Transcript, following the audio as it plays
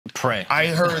Pray. I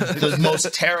heard the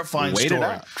most terrifying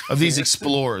story of these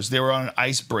explorers. They were on an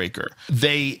icebreaker.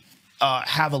 They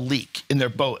have a leak in their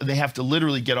boat, and they have to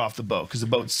literally get off the boat because the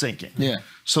boat's sinking. Yeah.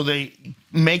 So they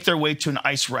make their way to an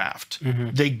ice raft.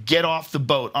 They get off the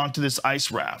boat onto this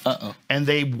ice raft, and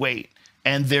they wait.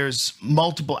 And there's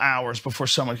multiple hours before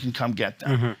someone can come get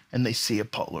them. And they see a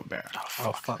polar bear.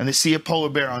 Oh, fuck. And they see a polar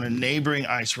bear on a neighboring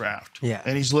ice raft. Yeah.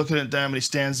 And he's looking at them, and he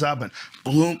stands up, and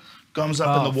boom, comes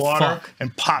up in the water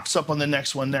and pops up on the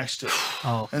next one next to it.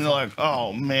 And they're like,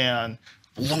 oh, man.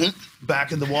 Bloop,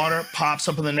 back in the water, pops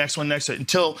up on the next one next to it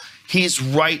until he's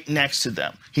right next to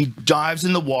them. He dives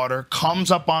in the water,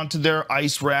 comes up onto their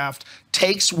ice raft,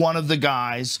 takes one of the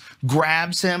guys,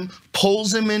 grabs him,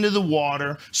 pulls him into the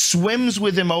water, swims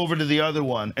with him over to the other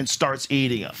one, and starts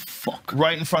eating him.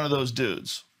 Right in front of those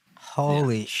dudes.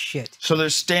 Holy shit. So they're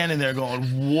standing there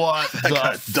going, what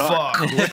the fuck?